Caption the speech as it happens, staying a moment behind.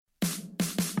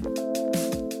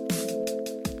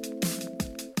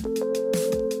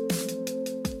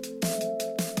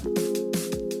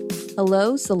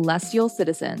Hello, celestial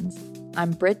citizens.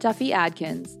 I'm Britt Duffy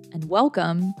Adkins, and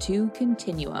welcome to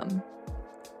Continuum.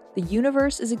 The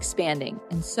universe is expanding,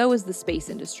 and so is the space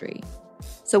industry.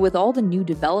 So with all the new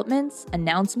developments,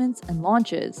 announcements, and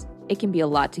launches, it can be a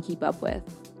lot to keep up with.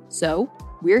 So,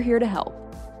 we're here to help.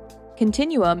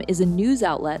 Continuum is a news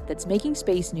outlet that's making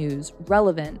space news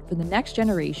relevant for the next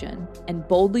generation and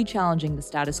boldly challenging the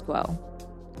status quo.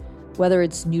 Whether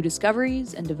it's new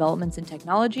discoveries and developments in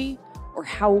technology, or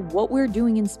how what we're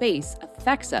doing in space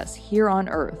affects us here on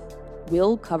Earth,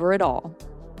 we'll cover it all.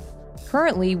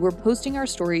 Currently, we're posting our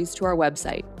stories to our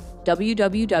website,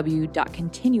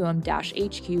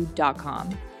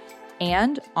 www.continuum-hq.com,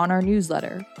 and on our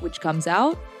newsletter, which comes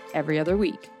out every other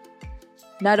week.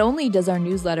 Not only does our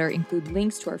newsletter include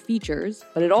links to our features,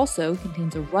 but it also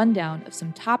contains a rundown of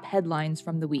some top headlines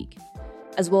from the week,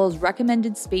 as well as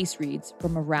recommended space reads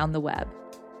from around the web.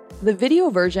 The video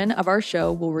version of our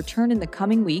show will return in the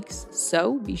coming weeks,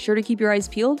 so be sure to keep your eyes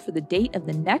peeled for the date of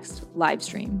the next live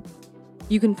stream.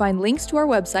 You can find links to our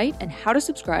website and how to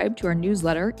subscribe to our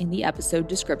newsletter in the episode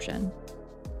description.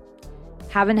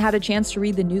 Haven't had a chance to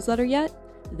read the newsletter yet?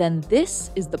 Then this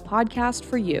is the podcast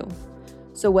for you.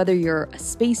 So whether you're a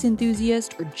space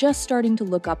enthusiast or just starting to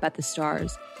look up at the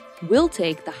stars, we'll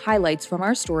take the highlights from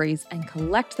our stories and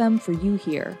collect them for you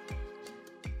here.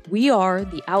 We are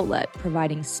the outlet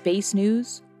providing space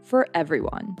news for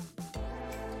everyone.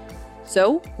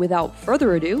 So, without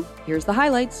further ado, here's the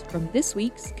highlights from this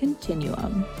week's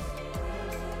Continuum.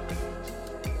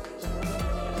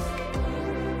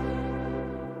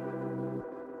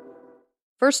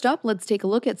 First up, let's take a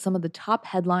look at some of the top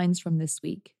headlines from this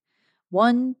week.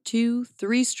 1, 2,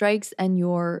 3 strikes and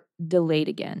you're delayed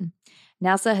again.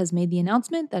 NASA has made the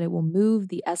announcement that it will move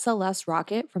the SLS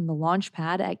rocket from the launch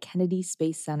pad at Kennedy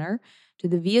Space Center to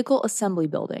the Vehicle Assembly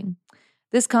Building.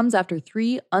 This comes after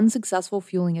 3 unsuccessful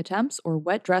fueling attempts or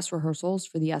wet dress rehearsals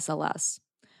for the SLS.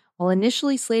 While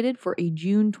initially slated for a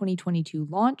June 2022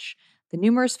 launch, the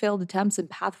numerous failed attempts and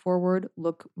path forward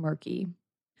look murky.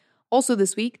 Also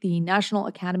this week, the National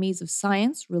Academies of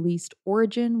Science released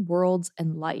Origin, Worlds,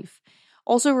 and Life.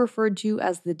 Also referred to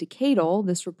as the Decadal,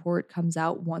 this report comes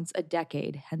out once a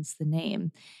decade, hence the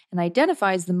name, and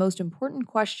identifies the most important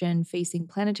question facing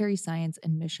planetary science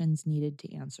and missions needed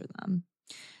to answer them.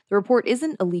 The report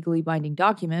isn't a legally binding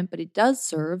document, but it does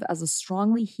serve as a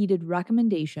strongly heeded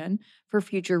recommendation for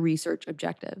future research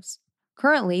objectives.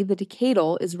 Currently, the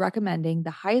Decadal is recommending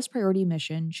the highest priority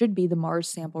mission should be the Mars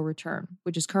sample return,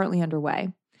 which is currently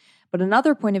underway. But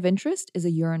another point of interest is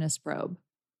a Uranus probe.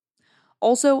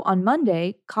 Also, on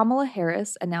Monday, Kamala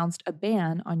Harris announced a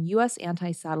ban on U.S.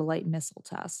 anti-satellite missile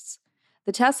tests.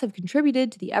 The tests have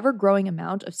contributed to the ever-growing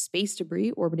amount of space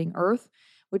debris orbiting Earth,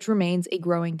 which remains a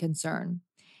growing concern.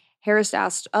 Harris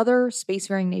asked other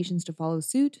spacefaring nations to follow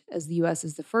suit, as the U.S.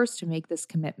 is the first to make this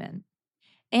commitment.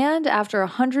 And after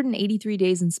 183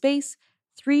 days in space,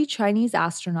 3 Chinese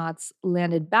astronauts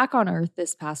landed back on Earth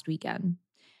this past weekend.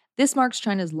 This marks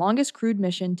China's longest crewed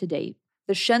mission to date.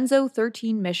 The Shenzhou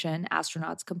 13 mission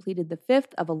astronauts completed the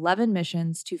 5th of 11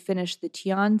 missions to finish the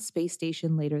Tian space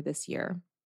station later this year.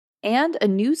 And a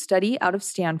new study out of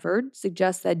Stanford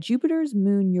suggests that Jupiter's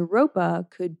moon Europa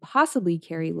could possibly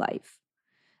carry life.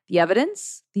 The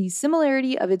evidence? The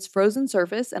similarity of its frozen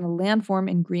surface and a landform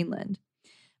in Greenland.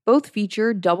 Both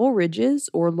feature double ridges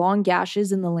or long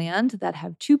gashes in the land that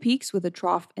have 2 peaks with a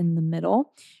trough in the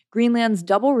middle. Greenland's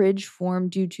double ridge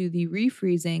formed due to the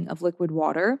refreezing of liquid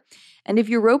water, and if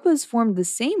Europa's formed the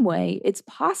same way, it's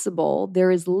possible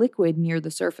there is liquid near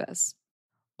the surface.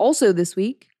 Also this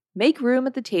week, make room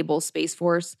at the table, Space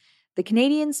Force. The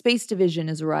Canadian Space Division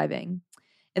is arriving.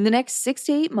 In the next 6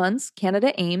 to 8 months,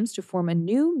 Canada aims to form a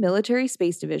new military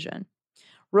space division.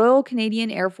 Royal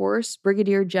Canadian Air Force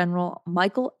Brigadier General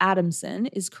Michael Adamson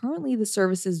is currently the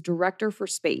service's Director for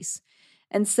Space,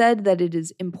 and said that it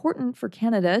is important for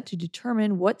Canada to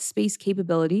determine what space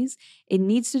capabilities it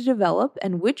needs to develop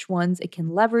and which ones it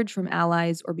can leverage from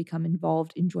allies or become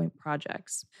involved in joint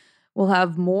projects. We'll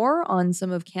have more on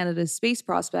some of Canada's space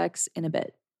prospects in a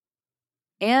bit.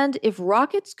 And if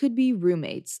rockets could be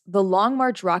roommates, the Long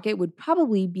March rocket would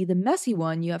probably be the messy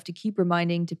one you have to keep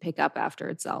reminding to pick up after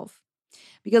itself.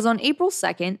 Because on April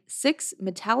 2nd, 6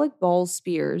 metallic ball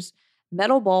spears,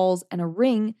 metal balls, and a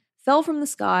ring fell from the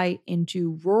sky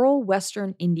into rural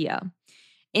western India,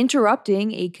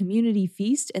 interrupting a community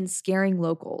feast and scaring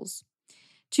locals.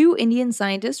 2 Indian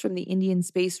scientists from the Indian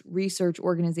Space Research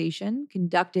Organization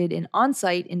conducted an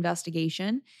on-site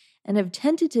investigation and have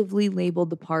tentatively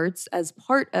labeled the parts as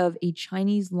part of a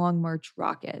Chinese Long March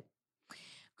rocket.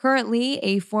 Currently,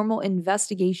 a formal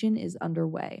investigation is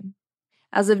underway.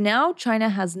 As of now, China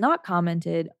has not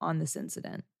commented on this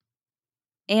incident.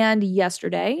 And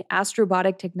yesterday,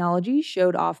 Astrobotic Technology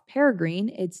showed off Peregrine,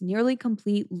 its nearly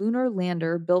complete lunar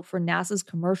lander built for NASA's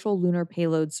Commercial Lunar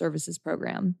Payload Services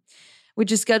program,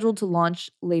 which is scheduled to launch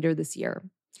later this year.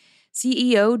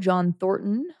 CEO John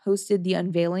Thornton hosted the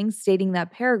unveiling, stating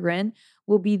that Peregrine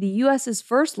will be the U.S.'s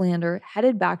first lander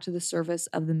headed back to the surface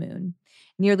of the moon,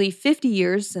 nearly 50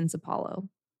 years since Apollo.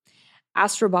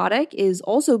 Astrobotic is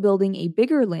also building a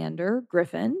bigger lander,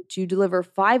 Griffin, to deliver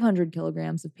 500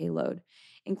 kilograms of payload,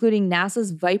 including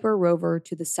NASA's Viper rover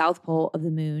to the south pole of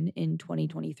the moon in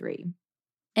 2023.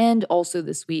 And also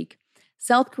this week,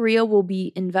 South Korea will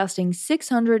be investing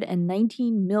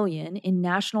 $619 million in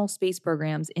national space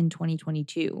programs in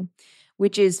 2022,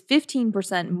 which is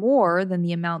 15% more than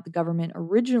the amount the government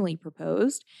originally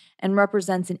proposed and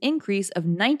represents an increase of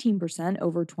 19%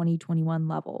 over 2021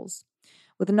 levels.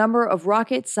 With a number of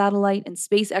rocket, satellite, and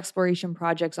space exploration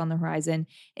projects on the horizon,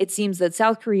 it seems that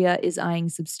South Korea is eyeing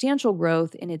substantial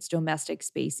growth in its domestic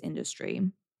space industry.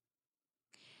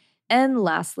 And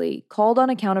lastly, called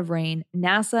on account of rain,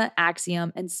 NASA,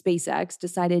 Axiom, and SpaceX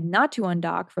decided not to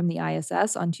undock from the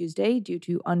ISS on Tuesday due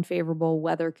to unfavorable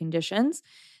weather conditions.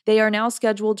 They are now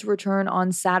scheduled to return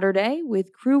on Saturday,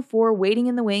 with Crew 4 waiting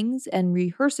in the wings and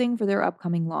rehearsing for their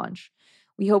upcoming launch.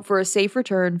 We hope for a safe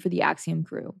return for the Axiom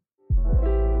crew.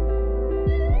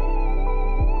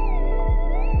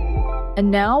 And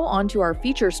now, on to our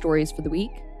feature stories for the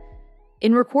week.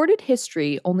 In recorded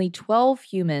history, only 12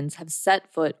 humans have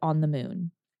set foot on the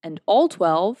moon. And all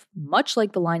 12, much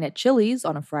like the line at Chili's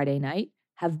on a Friday night,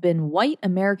 have been white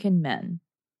American men.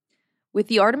 With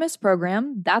the Artemis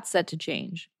program, that's set to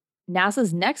change.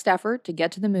 NASA's next effort to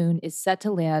get to the moon is set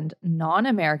to land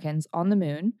non-Americans on the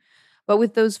moon. But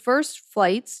with those first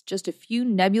flights just a few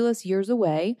nebulous years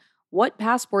away, what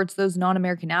passports those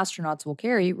non-American astronauts will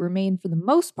carry remain, for the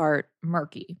most part,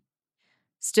 murky.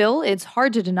 Still, it's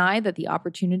hard to deny that the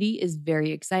opportunity is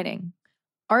very exciting.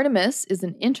 Artemis is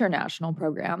an international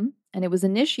program, and it was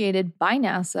initiated by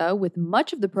NASA, with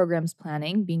much of the program's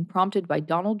planning being prompted by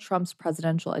Donald Trump's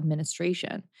presidential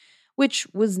administration, which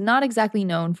was not exactly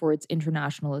known for its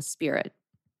internationalist spirit.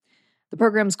 The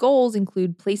program's goals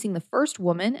include placing the first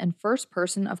woman and first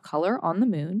person of color on the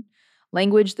moon,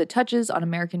 language that touches on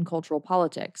American cultural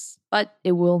politics, but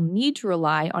it will need to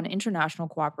rely on international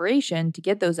cooperation to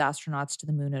get those astronauts to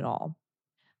the moon at all.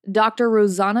 Dr.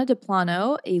 Rosanna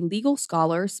DePlano, a legal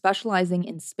scholar specializing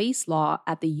in space law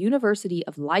at the University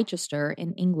of Leicester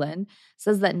in England,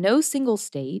 says that no single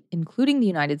state, including the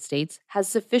United States, has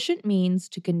sufficient means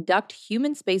to conduct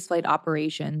human spaceflight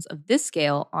operations of this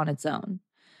scale on its own.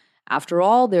 After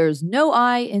all, there's no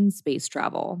I in space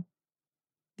travel.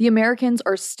 The Americans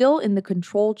are still in the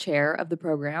control chair of the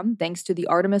program thanks to the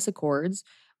Artemis Accords,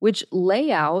 which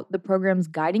lay out the program's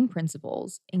guiding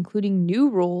principles, including new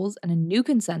rules and a new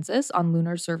consensus on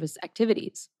lunar surface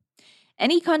activities.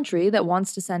 Any country that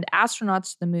wants to send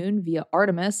astronauts to the moon via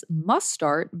Artemis must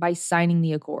start by signing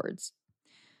the accords.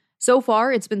 So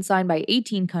far, it's been signed by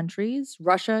 18 countries,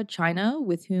 Russia, China,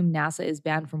 with whom NASA is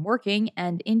banned from working,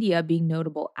 and India being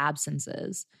notable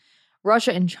absences.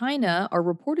 Russia and China are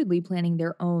reportedly planning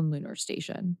their own lunar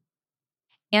station.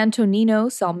 Antonino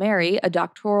Salmeri, a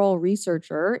doctoral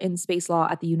researcher in space law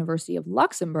at the University of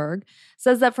Luxembourg,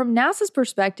 says that from NASA's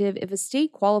perspective, if a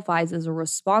state qualifies as a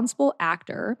responsible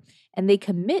actor and they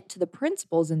commit to the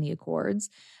principles in the accords,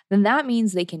 then that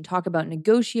means they can talk about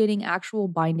negotiating actual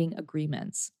binding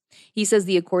agreements. He says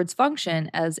the accords function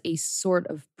as a sort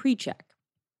of pre-check.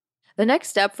 The next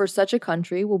step for such a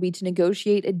country will be to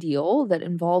negotiate a deal that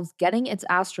involves getting its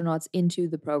astronauts into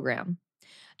the program.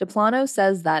 DePlano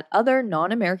says that other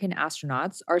non-American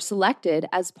astronauts are selected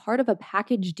as part of a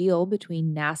package deal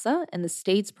between NASA and the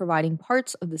states providing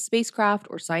parts of the spacecraft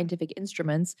or scientific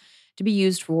instruments to be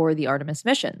used for the Artemis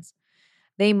missions.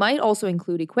 They might also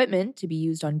include equipment to be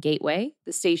used on Gateway,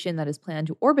 the station that is planned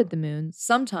to orbit the moon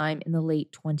sometime in the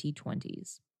late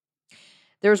 2020s.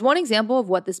 There's one example of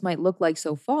what this might look like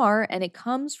so far, and it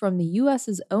comes from the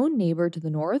US's own neighbor to the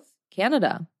north,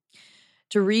 Canada.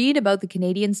 To read about the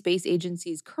Canadian Space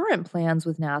Agency's current plans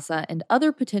with NASA and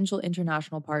other potential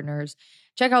international partners,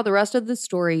 check out the rest of the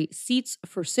story, Seats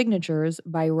for Signatures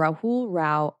by Rahul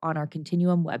Rao, on our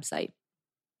Continuum website.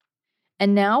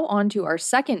 And now on to our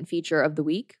second feature of the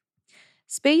week.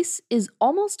 Space is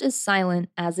almost as silent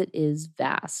as it is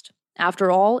vast.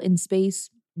 After all, in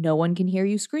space, no one can hear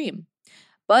you scream.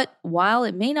 But while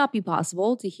it may not be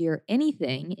possible to hear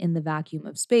anything in the vacuum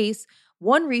of space,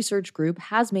 one research group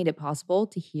has made it possible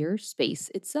to hear space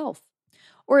itself,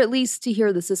 or at least to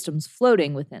hear the systems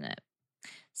floating within it.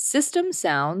 System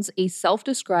Sounds, a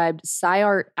self-described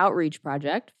sci-art outreach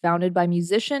project founded by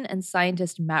musician and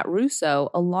scientist Matt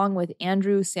Russo, along with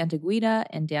Andrew Santaguida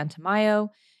and Dan Tamayo,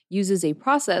 uses a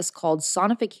process called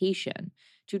sonification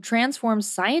to transform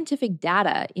scientific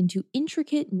data into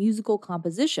intricate musical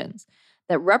compositions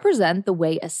that represent the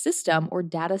way a system or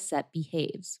data set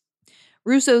behaves.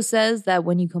 Russo says that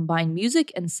when you combine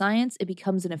music and science, it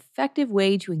becomes an effective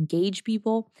way to engage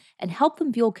people and help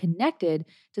them feel connected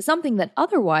to something that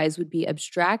otherwise would be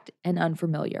abstract and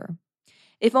unfamiliar.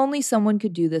 If only someone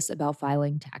could do this about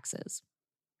filing taxes.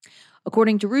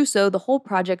 According to Russo, the whole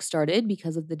project started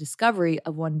because of the discovery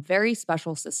of one very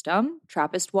special system,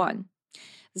 TRAPPIST-1.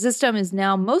 The system is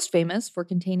now most famous for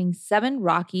containing 7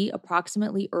 rocky,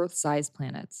 approximately Earth-sized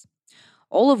planets,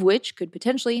 all of which could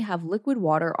potentially have liquid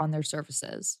water on their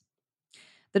surfaces.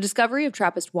 The discovery of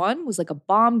TRAPPIST-1 was like a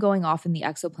bomb going off in the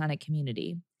exoplanet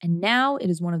community, and now it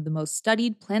is one of the most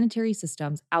studied planetary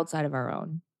systems outside of our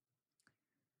own.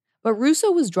 But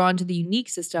Russo was drawn to the unique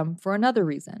system for another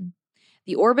reason.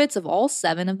 The orbits of all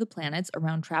 7 of the planets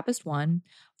around TRAPPIST-1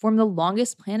 form the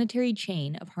longest planetary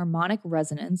chain of harmonic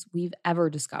resonance we've ever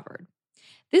discovered.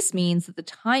 This means that the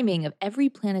timing of every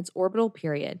planet's orbital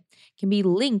period can be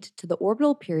linked to the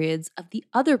orbital periods of the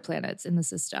other planets in the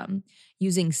system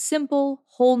using simple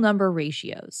whole number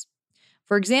ratios.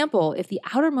 For example, if the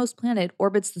outermost planet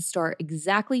orbits the star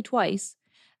exactly twice,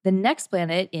 the next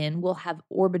planet in will have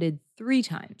orbited 3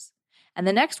 times, and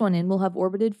the next one in will have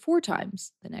orbited 4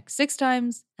 times, the next 6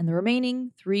 times, and the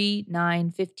remaining 3,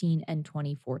 9, 15, and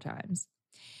 24 times.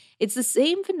 It's the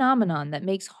same phenomenon that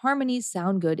makes harmonies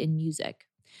sound good in music.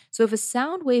 So if a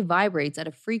sound wave vibrates at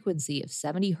a frequency of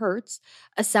 70 hertz,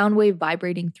 a sound wave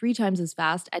vibrating 3 times as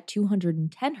fast at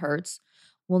 210 hertz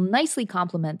will nicely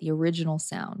complement the original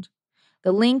sound.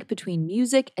 The link between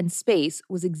music and space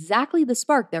was exactly the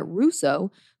spark that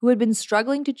Russo, who had been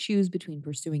struggling to choose between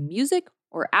pursuing music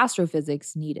or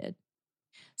astrophysics, needed.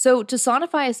 So to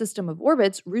sonify a system of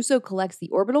orbits, Russo collects the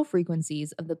orbital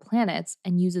frequencies of the planets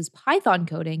and uses Python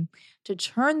coding to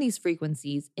turn these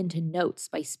frequencies into notes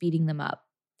by speeding them up.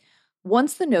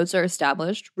 Once the notes are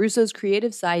established, Russo's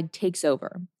creative side takes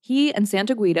over. He and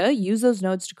Santaguida use those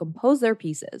notes to compose their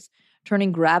pieces,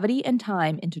 turning gravity and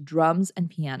time into drums and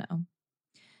piano.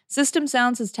 System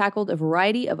Sounds has tackled a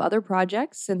variety of other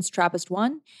projects since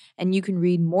TRAPPIST-1, and you can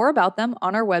read more about them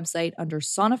on our website under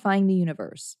Sonifying the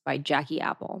Universe by Jackie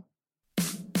Apple.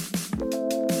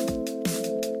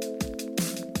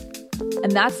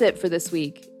 And that's it for this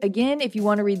week. Again, if you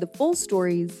want to read the full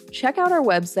stories, check out our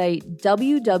website,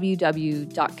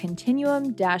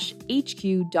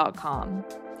 www.continuum-hq.com.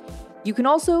 You can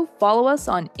also follow us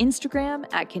on Instagram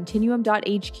at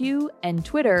continuum.hq and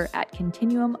Twitter at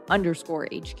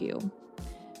continuum_HQ.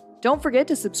 Don't forget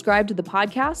to subscribe to the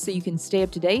podcast so you can stay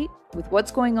up to date with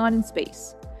what's going on in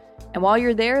space. And while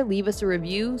you're there, leave us a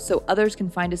review so others can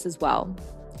find us as well.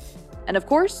 And of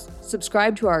course,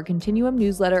 subscribe to our Continuum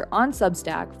newsletter on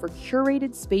Substack for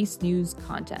curated space news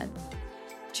content.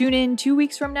 Tune in 2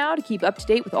 weeks from now to keep up to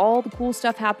date with all the cool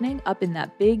stuff happening up in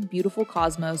that big, beautiful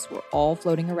cosmos we're all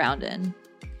floating around in.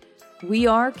 We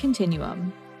are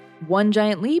Continuum. One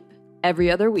giant leap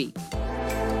every other week.